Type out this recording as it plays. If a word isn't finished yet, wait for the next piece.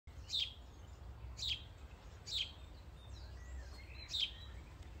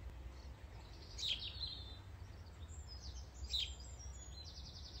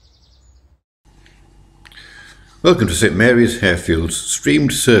Welcome to St Mary's Harefields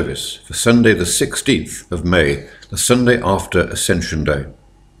streamed service for Sunday the 16th of May, the Sunday after Ascension Day.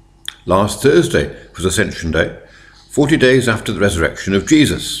 Last Thursday was Ascension Day, 40 days after the resurrection of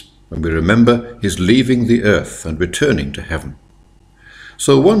Jesus, when we remember his leaving the earth and returning to heaven.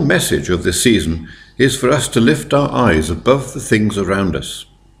 So one message of this season is for us to lift our eyes above the things around us.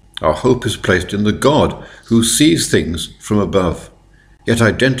 Our hope is placed in the God who sees things from above, yet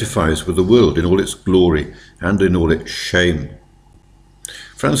identifies with the world in all its glory and in all its shame.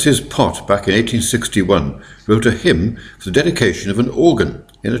 Francis Pott, back in 1861, wrote a hymn for the dedication of an organ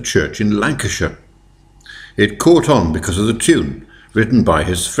in a church in Lancashire. It caught on because of the tune, written by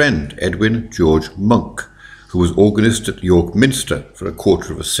his friend Edwin George Monk, who was organist at York Minster for a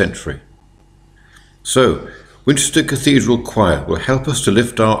quarter of a century. So, Winchester Cathedral Choir will help us to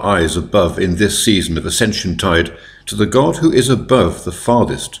lift our eyes above in this season of Ascension Tide to the God who is above the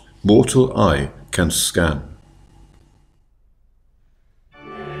farthest mortal eye can scan.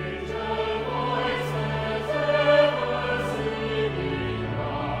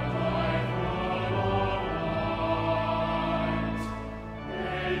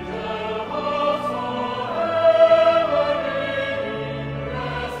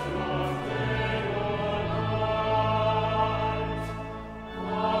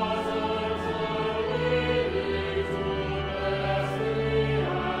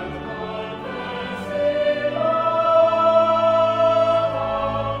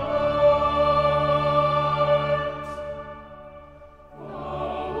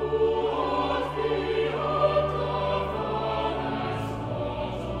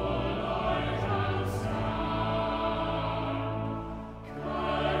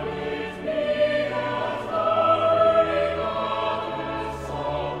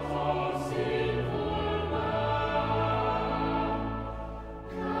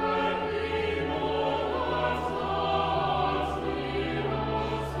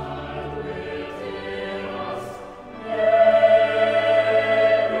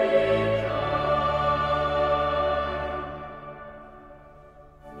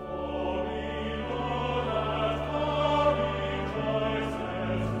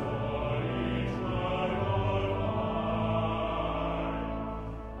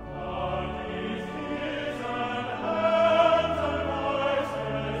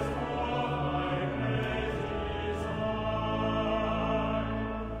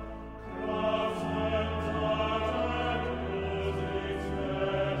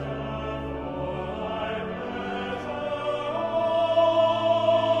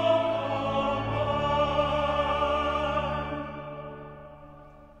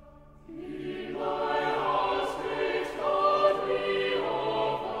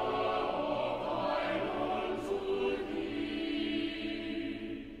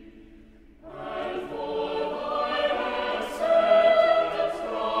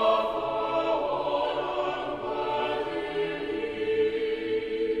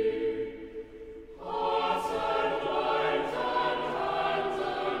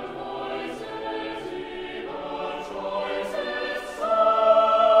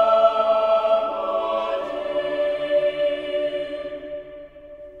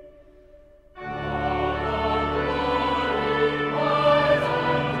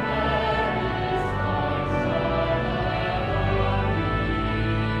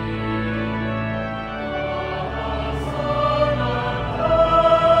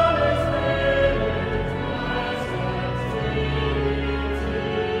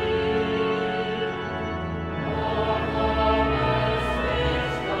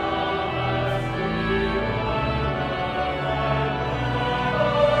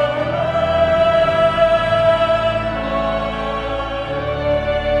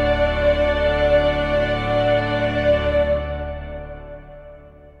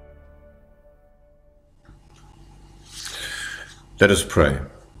 Let us pray.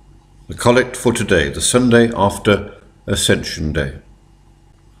 The Collect for today, the Sunday after Ascension Day.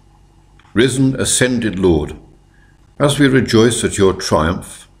 Risen, ascended Lord, as we rejoice at your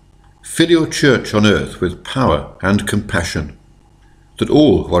triumph, fill your church on earth with power and compassion, that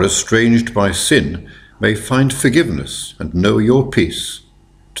all who are estranged by sin may find forgiveness and know your peace,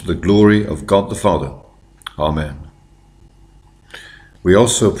 to the glory of God the Father. Amen. We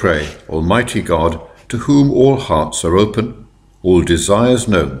also pray, Almighty God, to whom all hearts are open, all desires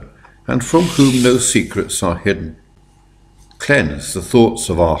known, and from whom no secrets are hidden. Cleanse the thoughts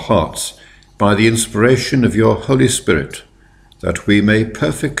of our hearts by the inspiration of your Holy Spirit, that we may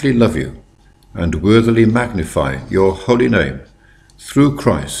perfectly love you and worthily magnify your holy name, through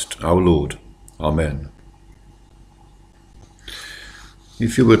Christ our Lord. Amen.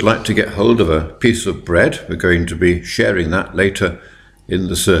 If you would like to get hold of a piece of bread, we're going to be sharing that later in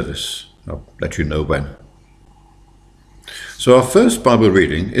the service. I'll let you know when. So our first Bible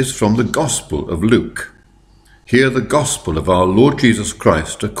reading is from the Gospel of Luke. Hear the Gospel of our Lord Jesus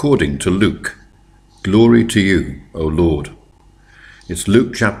Christ according to Luke. Glory to you, O Lord. It's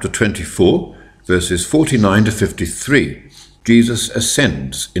Luke chapter 24, verses 49 to 53. Jesus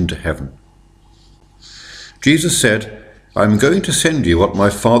ascends into heaven. Jesus said, I am going to send you what my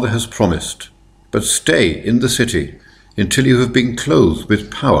Father has promised, but stay in the city until you have been clothed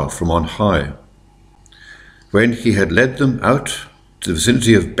with power from on high. When he had led them out to the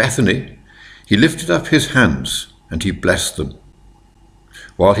vicinity of Bethany, he lifted up his hands and he blessed them.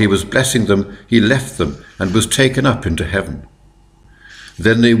 While he was blessing them, he left them and was taken up into heaven.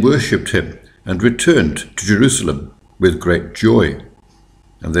 Then they worshipped him and returned to Jerusalem with great joy,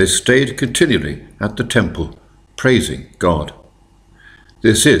 and they stayed continually at the temple, praising God.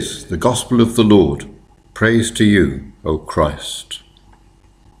 This is the gospel of the Lord. Praise to you, O Christ.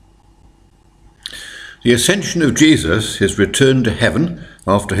 The ascension of Jesus, his return to heaven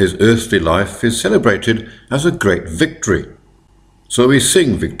after his earthly life, is celebrated as a great victory. So we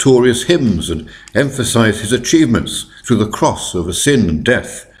sing victorious hymns and emphasize his achievements through the cross over sin and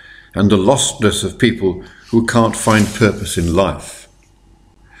death, and the lostness of people who can't find purpose in life.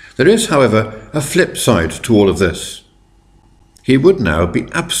 There is, however, a flip side to all of this. He would now be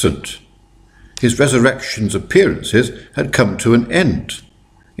absent. His resurrection's appearances had come to an end.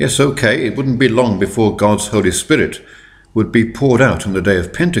 Yes, okay, it wouldn't be long before God's Holy Spirit would be poured out on the day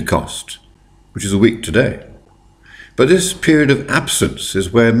of Pentecost, which is a week today. But this period of absence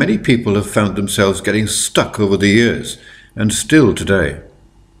is where many people have found themselves getting stuck over the years, and still today.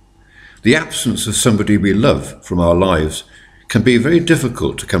 The absence of somebody we love from our lives can be very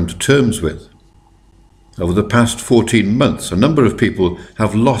difficult to come to terms with. Over the past 14 months, a number of people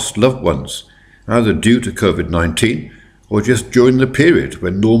have lost loved ones, either due to COVID-19 or just during the period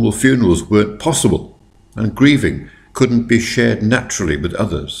when normal funerals weren't possible and grieving couldn't be shared naturally with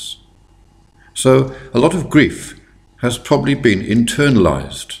others. So a lot of grief has probably been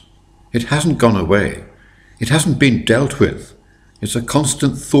internalized. It hasn't gone away. It hasn't been dealt with. It's a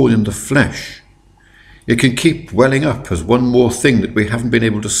constant thorn in the flesh. It can keep welling up as one more thing that we haven't been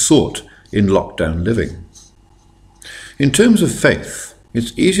able to sort in lockdown living. In terms of faith,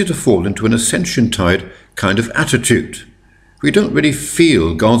 it's easy to fall into an ascension-tide kind of attitude. We don't really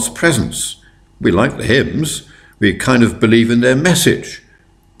feel God's presence. We like the hymns, we kind of believe in their message,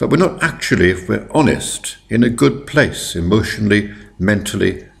 but we're not actually, if we're honest, in a good place emotionally,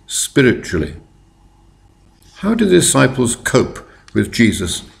 mentally, spiritually. How did the disciples cope with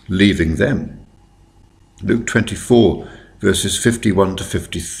Jesus leaving them? Luke 24, verses 51 to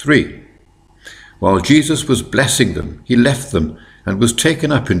 53. While Jesus was blessing them, he left them and was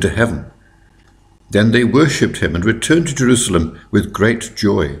taken up into heaven. Then they worshipped him and returned to Jerusalem with great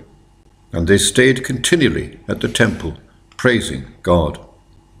joy, and they stayed continually at the temple, praising God.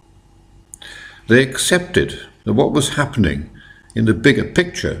 They accepted that what was happening in the bigger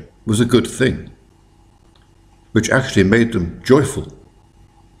picture was a good thing, which actually made them joyful.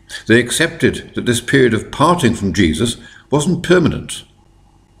 They accepted that this period of parting from Jesus wasn't permanent.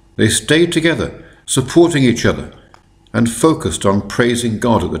 They stayed together, supporting each other, and focused on praising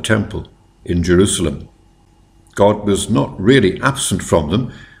God at the temple in Jerusalem. God was not really absent from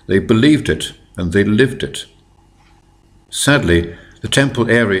them. They believed it and they lived it. Sadly, the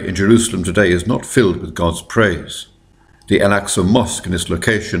temple area in Jerusalem today is not filled with God's praise. The Al-Aqsa Mosque in its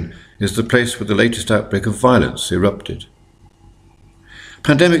location is the place where the latest outbreak of violence erupted.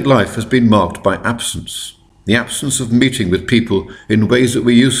 Pandemic life has been marked by absence. The absence of meeting with people in ways that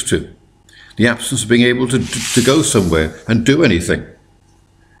we used to. The absence of being able to go somewhere and do anything.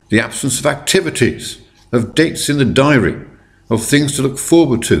 The absence of activities, of dates in the diary, of things to look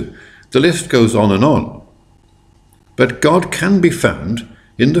forward to. The list goes on and on. But God can be found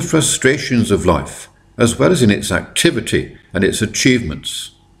in the frustrations of life, as well as in its activity and its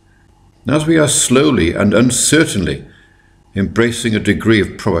achievements. And as we are slowly and uncertainly embracing a degree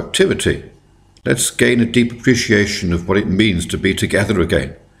of proactivity, let's gain a deep appreciation of what it means to be together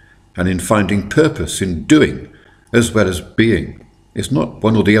again, and in finding purpose in doing as well as being. It's not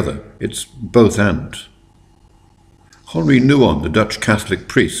one or the other, it's both and. Henri Nouwen, the Dutch Catholic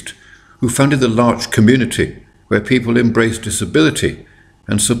priest, who founded the L'Arche community, where people embraced disability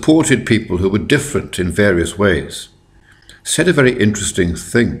and supported people who were different in various ways, said a very interesting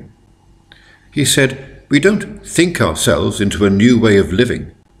thing. He said, "We don't think ourselves into a new way of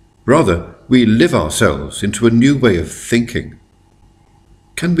living. Rather, we live ourselves into a new way of thinking."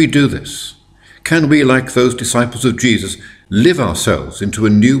 Can we do this? Can we, like those disciples of Jesus, live ourselves into a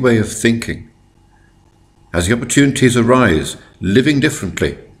new way of thinking. As the opportunities arise, living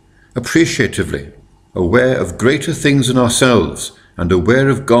differently, appreciatively, aware of greater things in ourselves and aware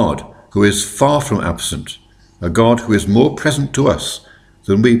of God, who is far from absent, a God who is more present to us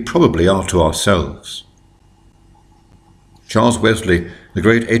than we probably are to ourselves. Charles Wesley, the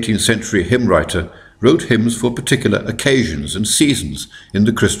great 18th century hymn writer, wrote hymns for particular occasions and seasons in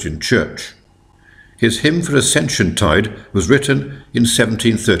the Christian church. His hymn for Ascension-tide was written in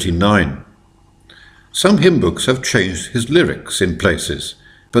 1739. Some hymn books have changed his lyrics in places,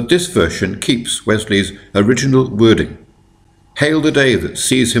 but this version keeps Wesley's original wording. Hail the day that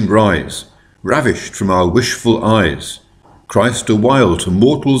sees him rise, ravished from our wishful eyes. Christ awhile to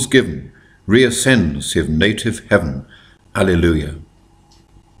mortals given, reascends his native heaven. Alleluia.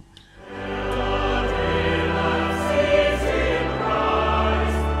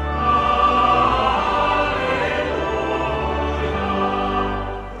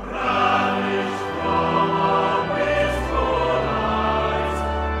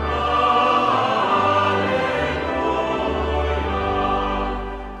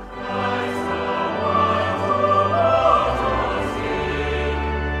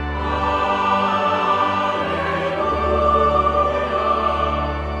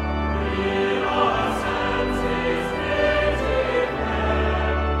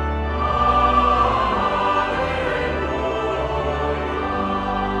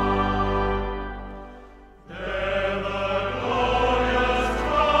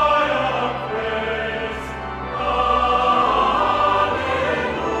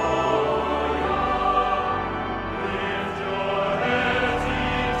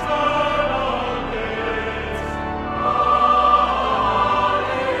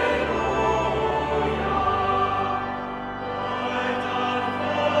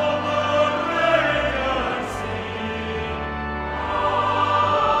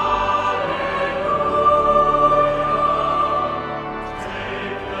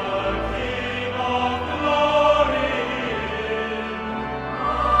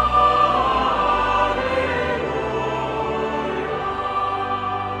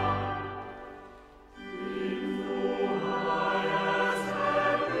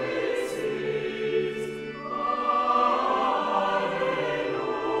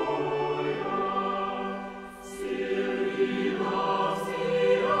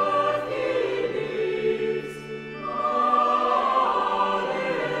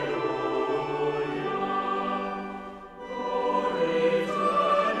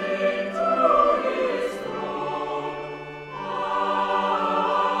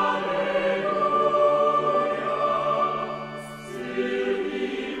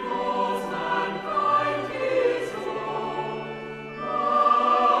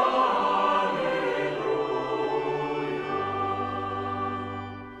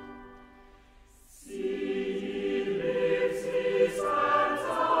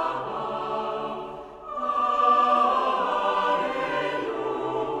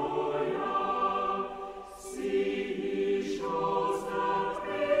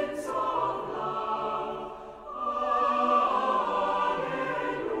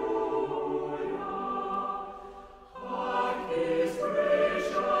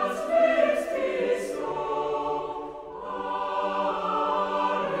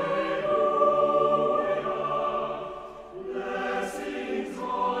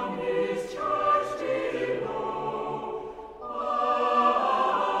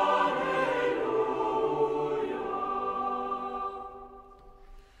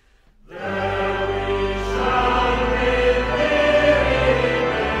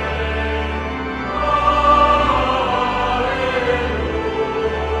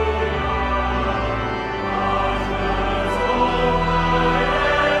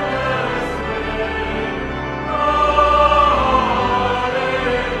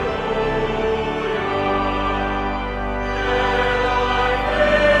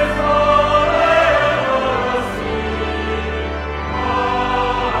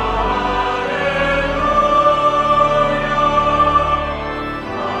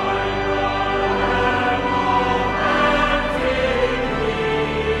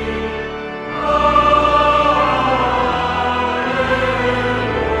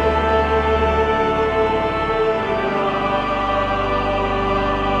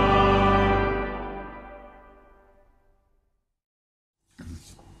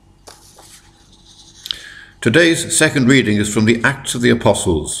 Today's second reading is from the Acts of the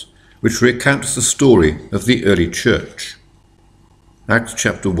Apostles, which recounts the story of the early church. Acts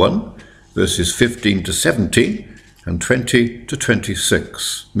chapter 1, verses 15 to 17 and 20 to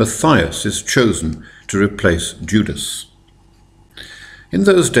 26. Matthias is chosen to replace Judas. In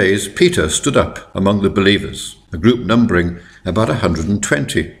those days, Peter stood up among the believers, a group numbering about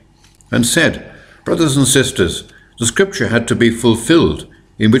 120, and said, "Brothers and sisters, the scripture had to be fulfilled,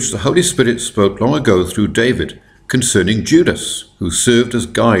 in which the Holy Spirit spoke long ago through David concerning Judas, who served as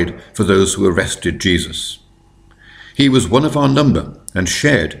guide for those who arrested Jesus. He was one of our number and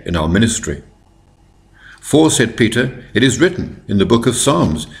shared in our ministry. For, said Peter, it is written in the book of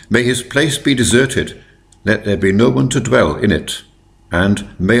Psalms, may his place be deserted, let there be no one to dwell in it, and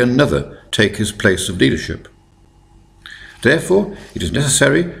may another take his place of leadership. Therefore, it is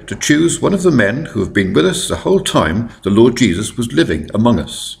necessary to choose one of the men who have been with us the whole time the Lord Jesus was living among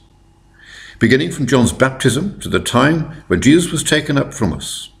us, beginning from John's baptism to the time when Jesus was taken up from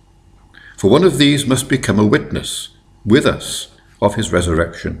us. For one of these must become a witness with us of his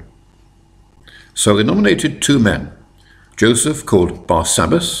resurrection." So they nominated 2 men, Joseph called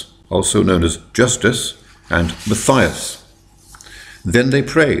Barsabbas, also known as Justus, and Matthias. Then they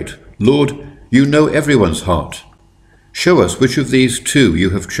prayed, "Lord, you know everyone's heart. Show us which of these 2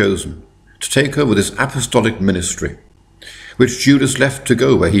 you have chosen to take over this apostolic ministry, which Judas left to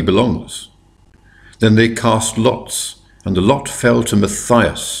go where he belongs." Then they cast lots, and the lot fell to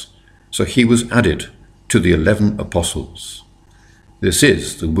Matthias, so he was added to the 11 apostles. This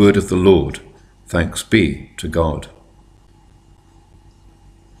is the word of the Lord. Thanks be to God.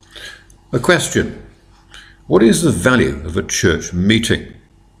 A question. What is the value of a church meeting?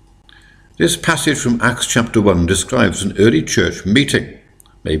 This passage from Acts chapter 1 describes an early church meeting,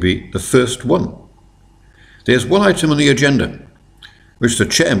 maybe the first one. There's one item on the agenda, which the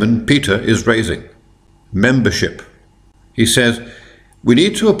chairman, Peter, is raising: membership. He says, we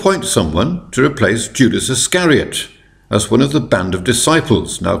need to appoint someone to replace Judas Iscariot as one of the band of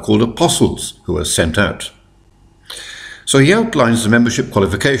disciples, now called apostles, who are sent out. So he outlines the membership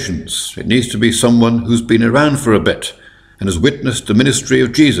qualifications. It needs to be someone who's been around for a bit and has witnessed the ministry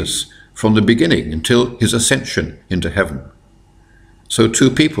of Jesus from the beginning until his ascension into heaven. So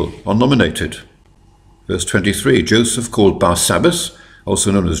 2 people are nominated. Verse 23, Joseph called Barsabbas,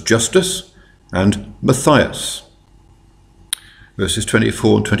 also known as Justus, and Matthias. Verses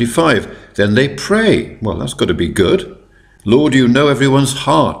 24 and 25, then they pray. Well, that's got to be good. Lord, you know everyone's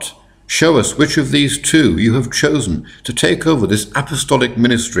heart. Show us which of these 2 you have chosen to take over this apostolic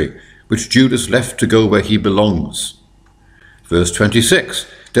ministry, which Judas left to go where he belongs. Verse 26,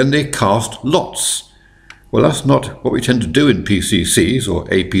 then they cast lots. Well, that's not what we tend to do in PCCs or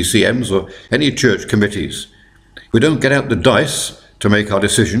APCMs or any church committees. We don't get out the dice to make our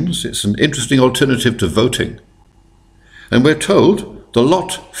decisions. It's an interesting alternative to voting. And we're told the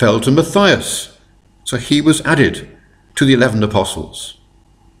lot fell to Matthias, so he was added to the 11 apostles.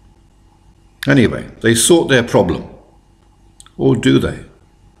 Anyway, they sort their problem. Or do they?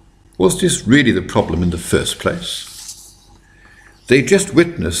 Was this really the problem in the first place? They just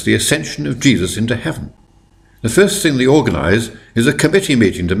witnessed the ascension of Jesus into heaven. The first thing they organise is a committee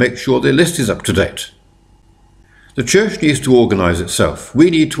meeting to make sure their list is up to date. The church needs to organise itself.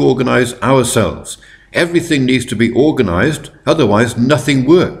 We need to organise ourselves. Everything needs to be organised, otherwise nothing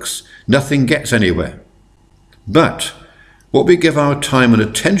works, nothing gets anywhere. But what we give our time and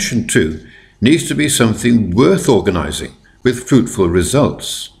attention to needs to be something worth organising with fruitful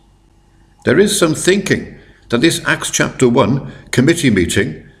results. There is some thinking that this Acts chapter 1 committee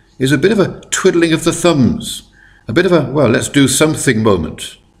meeting is a bit of a twiddling of the thumbs, a bit of a, well, let's do something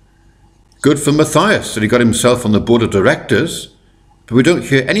moment. Good for Matthias that he got himself on the board of directors, but we don't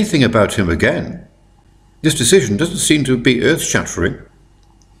hear anything about him again. This decision doesn't seem to be earth-shattering.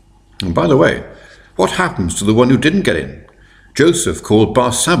 And by the way, what happens to the one who didn't get in? Joseph, called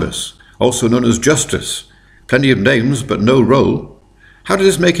Barsabbas, also known as Justus. Plenty of names, but no role. How did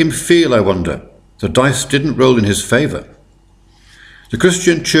this make him feel, I wonder? The dice didn't roll in his favour. The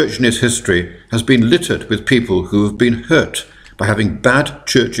Christian church in its history has been littered with people who have been hurt by having bad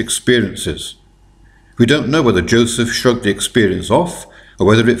church experiences. We don't know whether Joseph shrugged the experience off or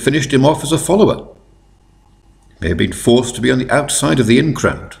whether it finished him off as a follower. May have been forced to be on the outside of the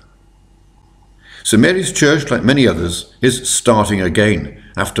in-crowd. So Mary's church, like many others, is starting again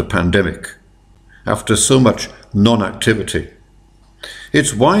after pandemic, after so much non-activity.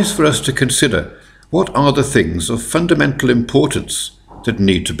 It's wise for us to consider what are the things of fundamental importance that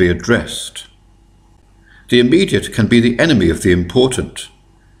need to be addressed. The immediate can be the enemy of the important.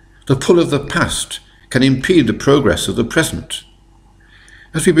 The pull of the past can impede the progress of the present.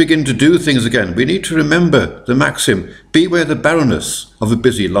 As we begin to do things again, we need to remember the maxim, beware the barrenness of a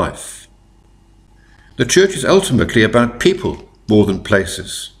busy life. The church is ultimately about people more than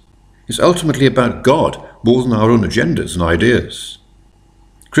places. It's ultimately about God more than our own agendas and ideas.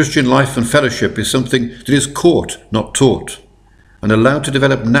 Christian life and fellowship is something that is caught, not taught. and allowed to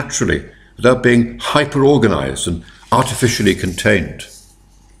develop naturally without being hyper-organized and artificially contained.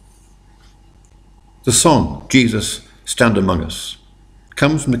 The song, Jesus, Stand Among Us,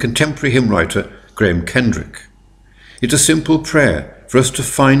 comes from the contemporary hymn writer Graham Kendrick. It's a simple prayer for us to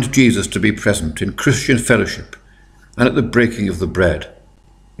find Jesus to be present in Christian fellowship and at the breaking of the bread.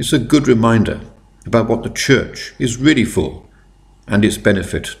 It's a good reminder about what the church is really for and its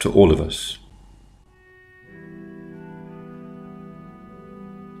benefit to all of us.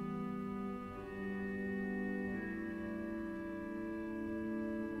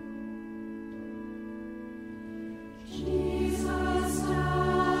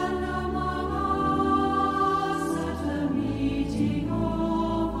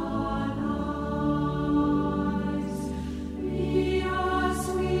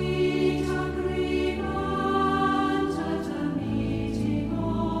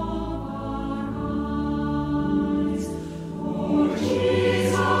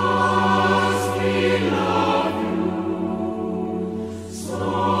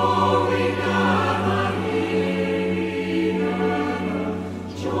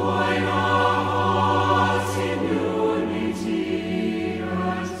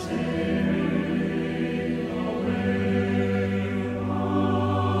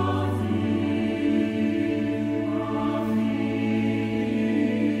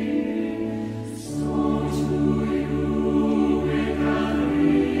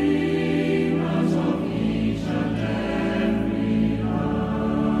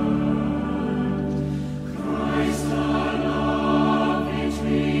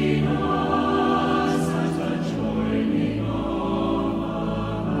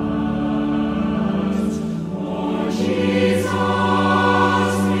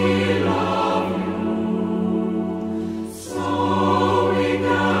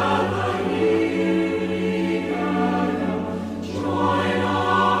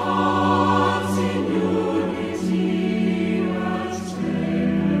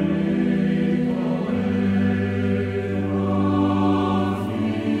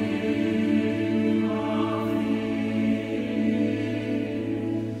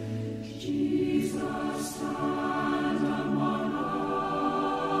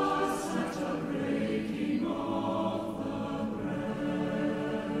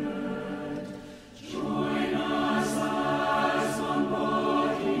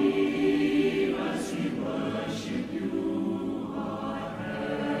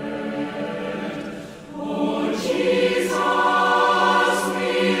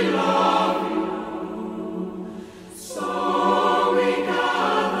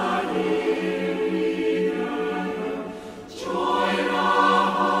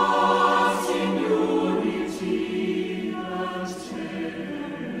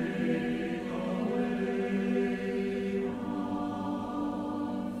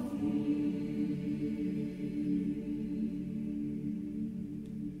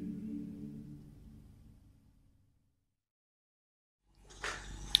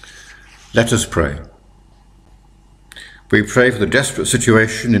 Let us pray. We pray for the desperate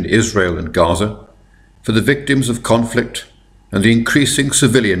situation in Israel and Gaza, for the victims of conflict and the increasing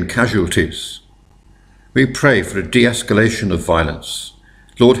civilian casualties. We pray for a de-escalation of violence.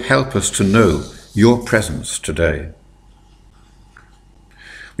 Lord, help us to know your presence today.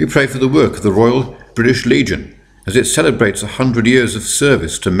 We pray for the work of the Royal British Legion as it celebrates 100 years of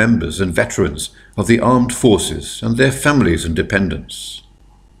service to members and veterans of the armed forces and their families and dependents.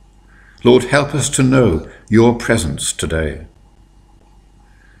 Lord, help us to know your presence today.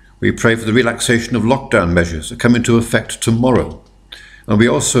 We pray for the relaxation of lockdown measures that come into effect tomorrow, and we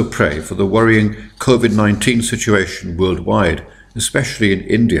also pray for the worrying COVID-19 situation worldwide, especially in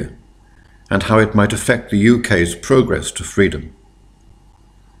India, and how it might affect the UK's progress to freedom.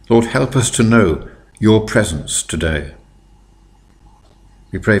 Lord, help us to know your presence today.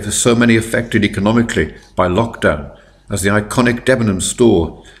 We pray for so many affected economically by lockdown, as the iconic Debenhams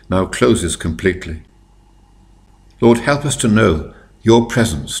store now closes completely. Lord, help us to know your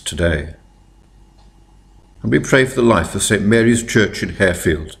presence today. And we pray for the life of St. Mary's Church in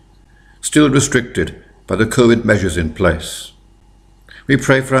Harefield, still restricted by the COVID measures in place. We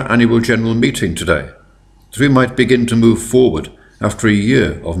pray for our annual general meeting today, that we might begin to move forward after a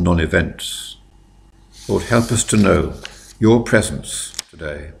year of non-events. Lord, help us to know your presence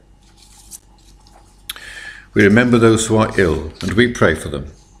today. We remember those who are ill, and we pray for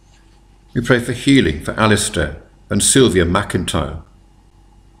them. We pray for healing for Alistair and Sylvia McIntyre,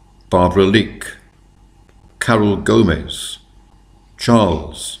 Barbara Leake, Carol Gomez,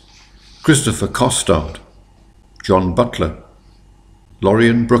 Charles, Christopher Costard, John Butler,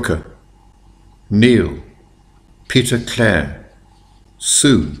 Lorian Brooker, Neil, Peter Clare,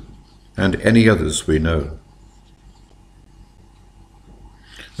 Sue, and any others we know.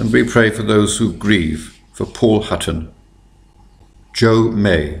 And we pray for those who grieve, for Paul Hutton, Joe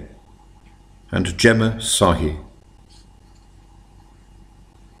May, and Gemma Sahi.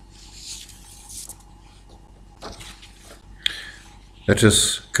 Let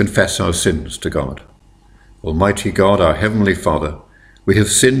us confess our sins to God. Almighty God, our Heavenly Father, we have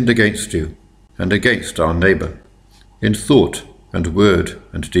sinned against you and against our neighbour, in thought and word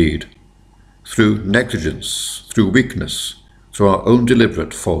and deed, through negligence, through weakness, through our own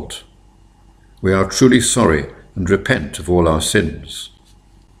deliberate fault. We are truly sorry and repent of all our sins.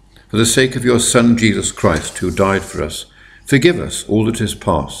 For the sake of your Son, Jesus Christ, who died for us, forgive us all that is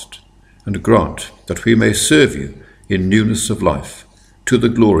past, and grant that we may serve you in newness of life, to the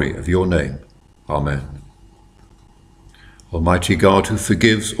glory of your name. Amen. Almighty God, who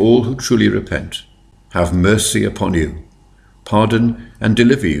forgives all who truly repent, have mercy upon you, pardon and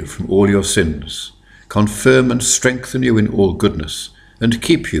deliver you from all your sins, confirm and strengthen you in all goodness, and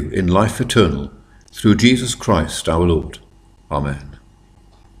keep you in life eternal, through Jesus Christ our Lord. Amen.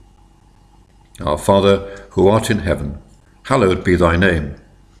 Our Father, who art in heaven, hallowed be thy name.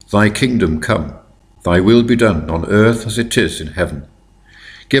 Thy kingdom come, thy will be done on earth as it is in heaven.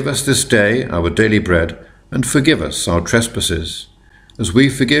 Give us this day our daily bread, and forgive us our trespasses, as we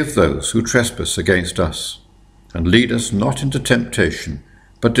forgive those who trespass against us. And lead us not into temptation,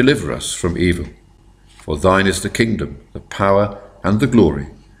 but deliver us from evil. For thine is the kingdom, the power, and the glory,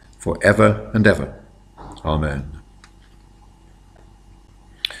 for ever and ever. Amen.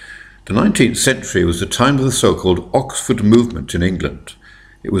 The 19th century was the time of the so-called Oxford movement in England.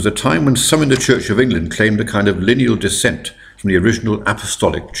 It was a time when some in the Church of England claimed a kind of lineal descent from the original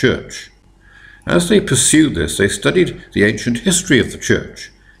apostolic church. As they pursued this, they studied the ancient history of the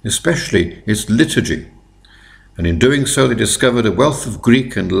church, especially its liturgy. And in doing so, they discovered a wealth of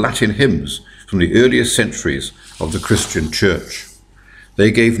Greek and Latin hymns from the earliest centuries of the Christian church.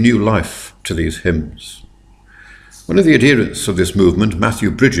 They gave new life to these hymns. One of the adherents of this movement, Matthew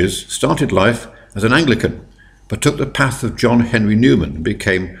Bridges, started life as an Anglican, but took the path of John Henry Newman and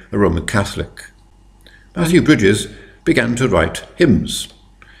became a Roman Catholic. Matthew Bridges began to write hymns,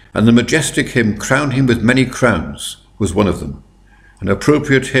 and the majestic hymn "Crown Him with Many Crowns" was one of them, an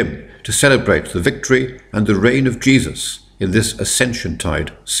appropriate hymn to celebrate the victory and the reign of Jesus in this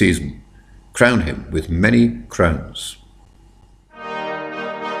Ascension-tide season. Crown him with many crowns.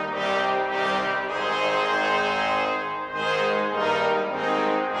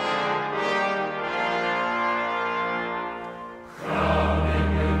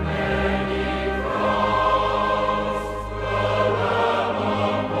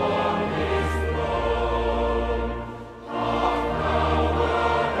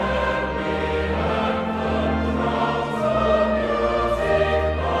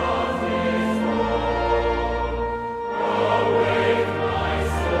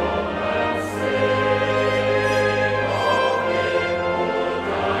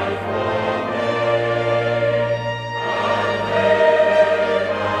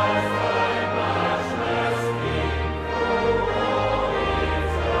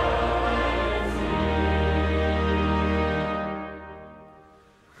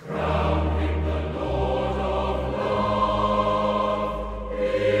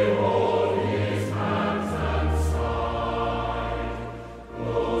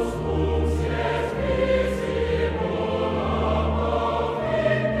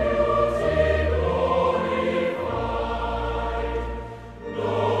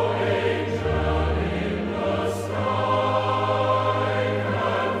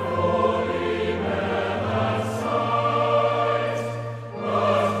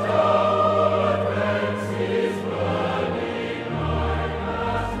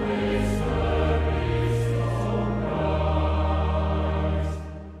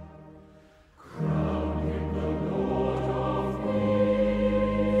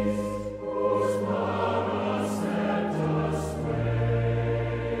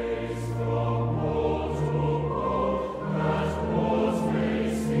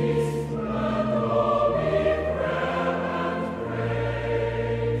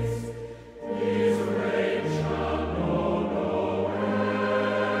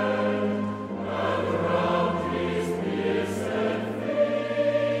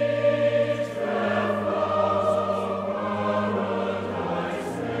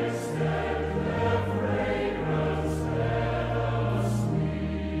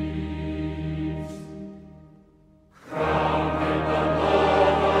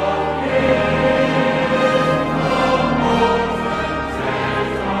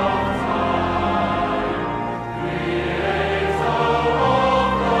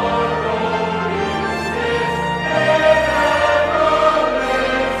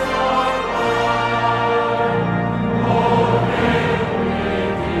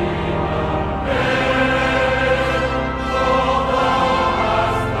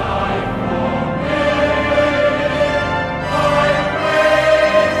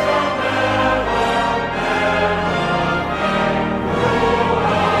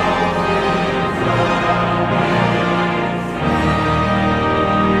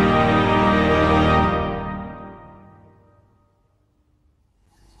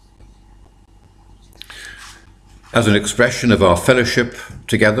 As an expression of our fellowship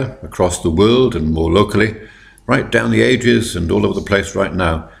together across the world and more locally, right down the ages and all over the place right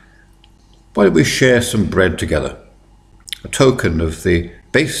now, why don't we share some bread together? A token of the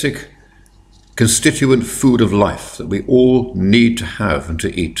basic constituent food of life that we all need to have and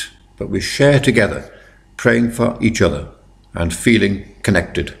to eat, but we share together, praying for each other and feeling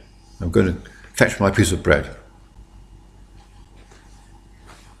connected. I'm going to fetch my piece of bread.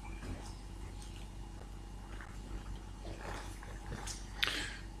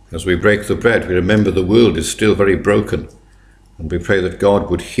 As we break the bread, we remember the world is still very broken, and we pray that God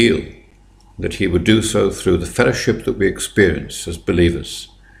would heal, that he would do so through the fellowship that we experience as believers,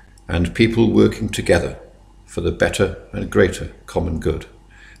 and people working together for the better and greater common good.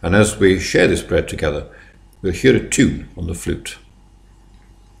 And as we share this bread together, we'll hear a tune on the flute.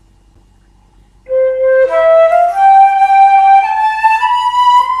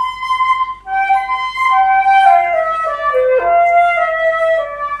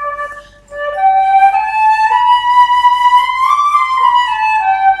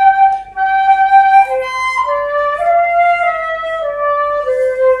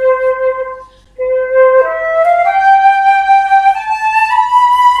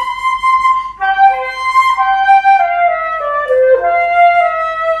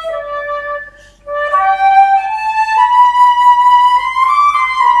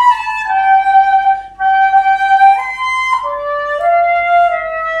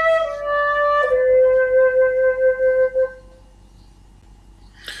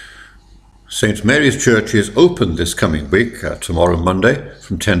 St Mary's Church is open this coming week, tomorrow Monday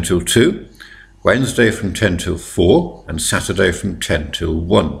from 10 till 2, Wednesday from 10 till 4 and Saturday from 10 till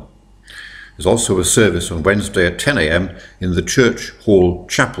 1. There's also a service on Wednesday at 10 a.m. in the Church Hall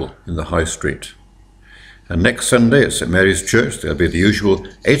Chapel in the High Street. And next Sunday at St Mary's Church there'll be the usual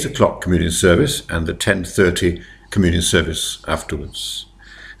 8 o'clock communion service and the 10:30 communion service afterwards.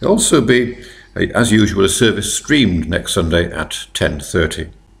 There'll also be, as usual, a service streamed next Sunday at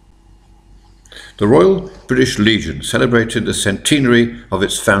 10:30. The Royal British Legion celebrated the centenary of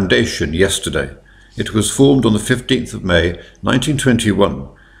its foundation yesterday. It was formed on the 15th of May 1921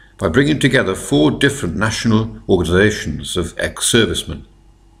 by bringing together 4 different national organisations of ex-servicemen,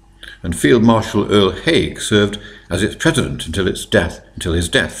 and Field Marshal Earl Haig served as its president until his death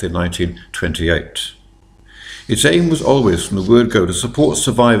in 1928. Its aim was always from the word go to support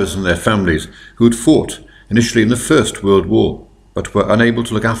survivors and their families who had fought initially in the First World War but were unable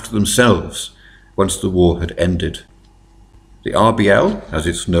to look after themselves once the war had ended. The RBL, as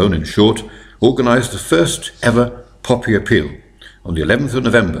it's known in short, organised the first ever poppy appeal on the 11th of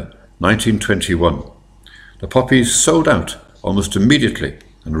November 1921. The poppies sold out almost immediately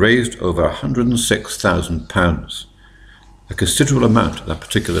and raised over £106,000, a considerable amount at that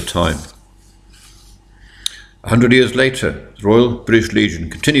particular time. 100 years later, the Royal British Legion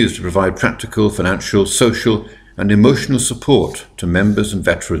continues to provide practical, financial, social and emotional support to members and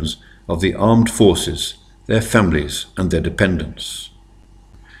veterans of the armed forces, their families and their dependents.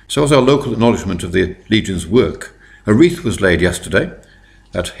 So as our local acknowledgement of the Legion's work, a wreath was laid yesterday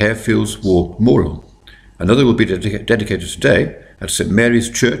at Harefields War Memorial. Another will be dedicated today at St Mary's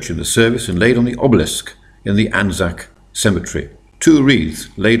Church in the service and laid on the obelisk in the Anzac Cemetery. 2 wreaths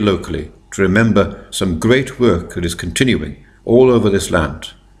laid locally to remember some great work that is continuing all over this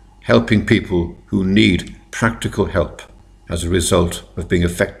land, helping people who need practical help as a result of being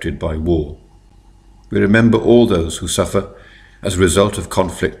affected by war. We remember all those who suffer as a result of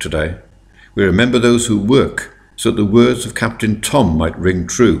conflict today. We remember those who work so that the words of Captain Tom might ring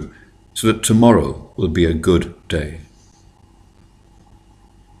true, so that tomorrow will be a good day.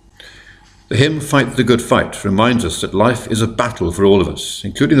 The hymn Fight the Good Fight reminds us that life is a battle for all of us,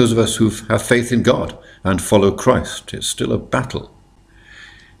 including those of us who have faith in God and follow Christ. It's still a battle.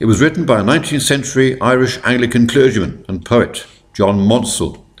 It was written by a 19th century Irish Anglican clergyman and poet, John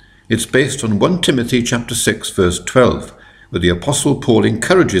Monsell. It's based on 1 Timothy chapter 6 verse 12, where the Apostle Paul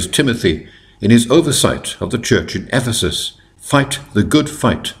encourages Timothy in his oversight of the church in Ephesus, fight the good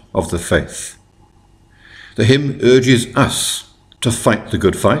fight of the faith. The hymn urges us to fight the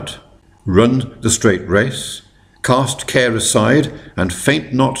good fight, run the straight race, cast care aside, and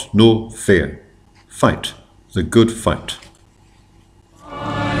faint not nor fear. Fight the good fight.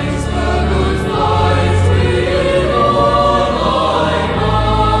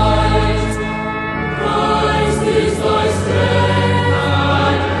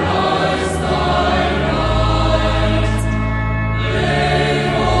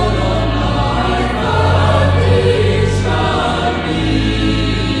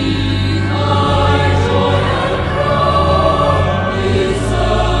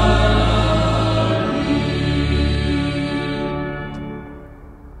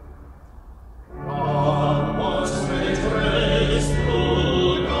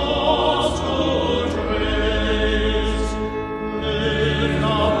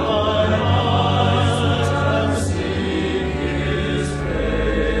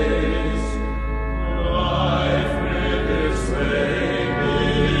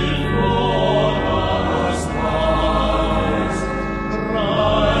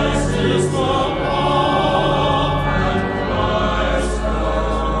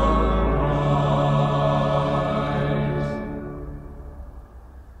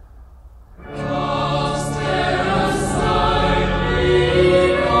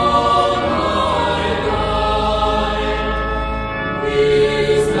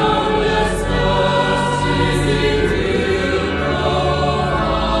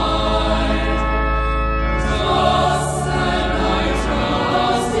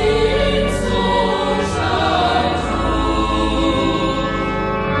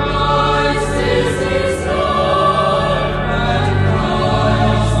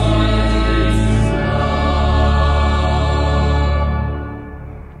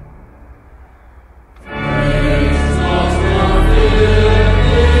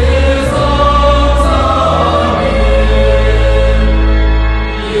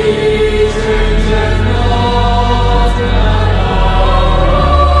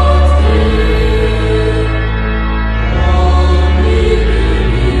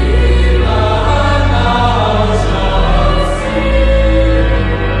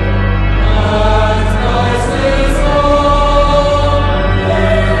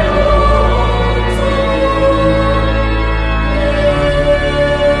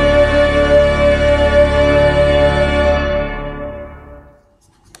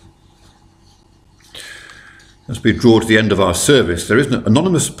 As we draw to the end of our service, there is an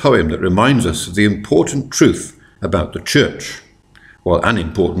anonymous poem that reminds us of the important truth about the church, well, an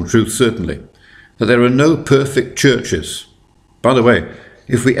important truth certainly, that there are no perfect churches. By the way,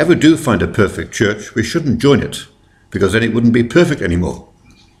 if we ever do find a perfect church, we shouldn't join it, because then it wouldn't be perfect anymore.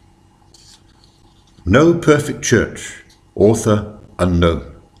 No perfect church, author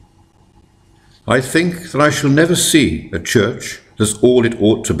unknown. I think that I shall never see a church that's all it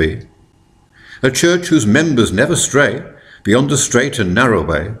ought to be, a church whose members never stray beyond the straight and narrow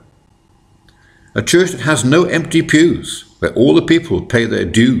way, a church that has no empty pews where all the people pay their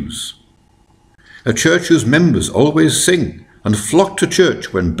dues, a church whose members always sing and flock to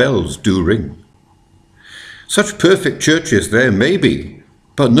church when bells do ring. Such perfect churches there may be,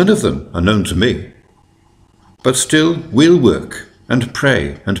 but none of them are known to me. But still we'll work and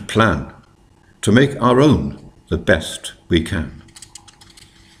pray and plan to make our own the best we can.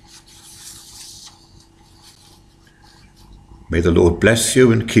 May the Lord bless you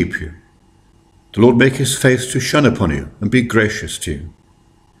and keep you. The Lord make his face to shine upon you and be gracious to you.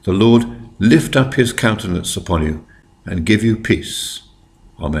 The Lord lift up his countenance upon you and give you peace.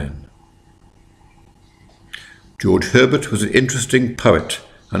 Amen. George Herbert was an interesting poet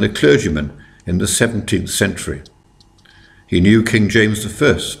and a clergyman in the 17th century. He knew King James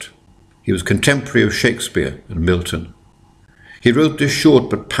I. He was contemporary of Shakespeare and Milton. He wrote this short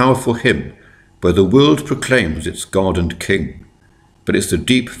but powerful hymn where the world proclaims its God and King, but it's the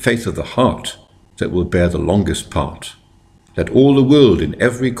deep faith of the heart that will bear the longest part. Let all the world in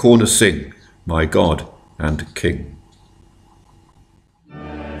every corner sing, my God and King.